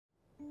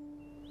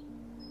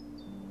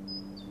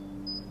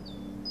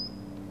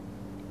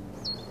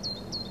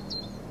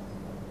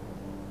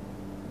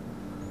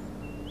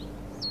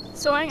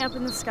Soaring up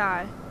in the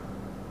sky,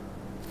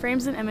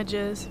 frames and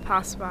images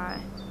pass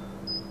by.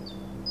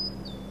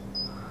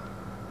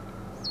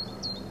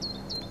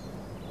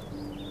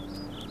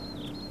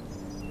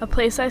 A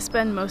place I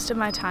spend most of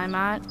my time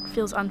at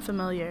feels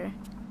unfamiliar.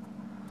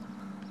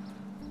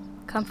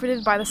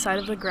 Comforted by the sight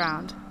of the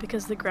ground,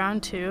 because the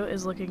ground too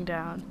is looking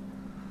down.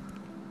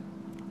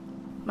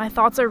 My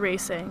thoughts are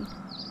racing.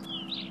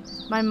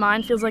 My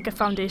mind feels like a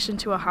foundation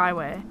to a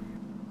highway.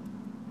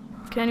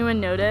 Can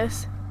anyone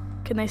notice?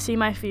 Can they see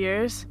my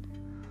fears?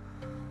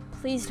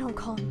 Please don't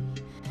call me.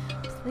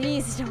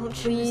 Please don't.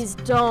 Please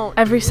don't.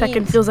 Every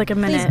second feels like a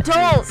minute. Please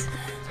don't.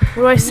 What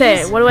do I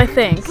say? What do I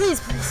think?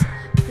 Please, please.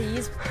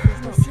 Please,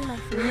 don't. See my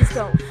fears. Please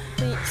don't.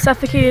 Please.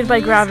 Suffocated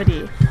by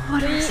gravity.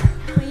 Please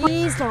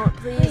don't.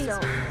 Please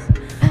don't.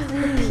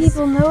 Please.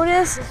 People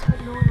notice. This is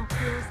what normal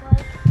feels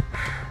like.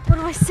 What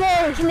do I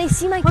say? Can they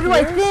see my fears? What do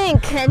I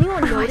think? Can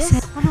anyone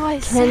notice? What do I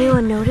say? Can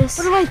anyone notice?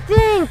 What do I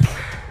think?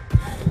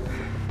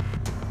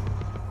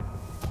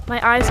 My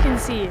eyes can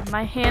see,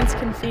 my hands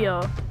can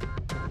feel.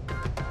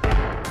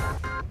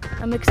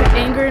 A mix of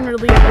anger and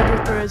relief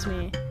overthrows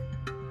me.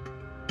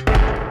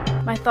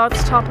 My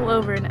thoughts topple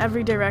over in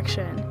every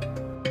direction.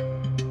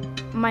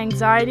 My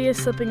anxiety is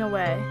slipping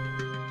away.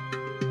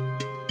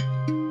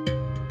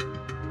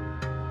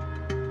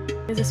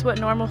 Is this what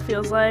normal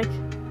feels like?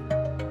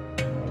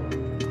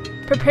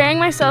 Preparing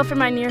myself for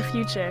my near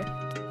future.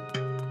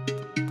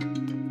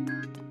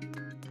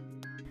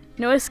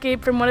 No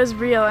escape from what is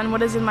real and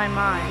what is in my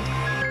mind.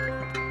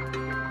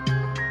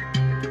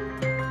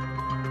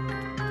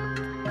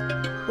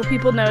 Will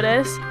people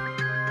notice?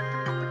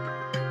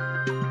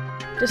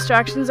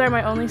 Distractions are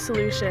my only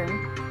solution.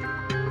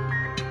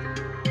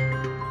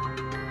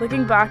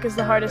 Looking back is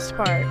the hardest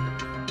part.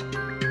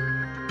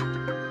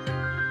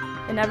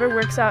 It never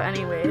works out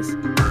anyways.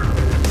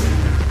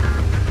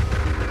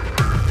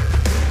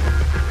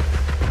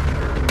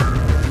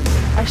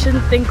 I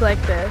shouldn't think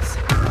like this.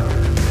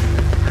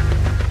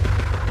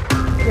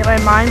 Yet my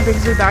mind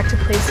brings me back to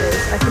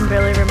places I can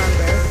barely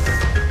remember.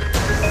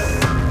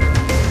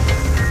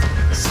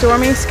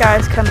 Stormy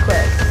skies come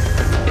quick.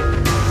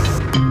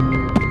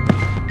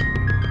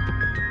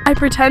 I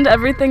pretend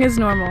everything is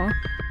normal.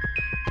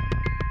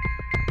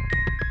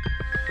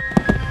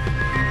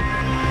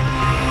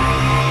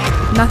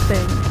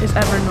 Nothing is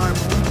ever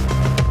normal.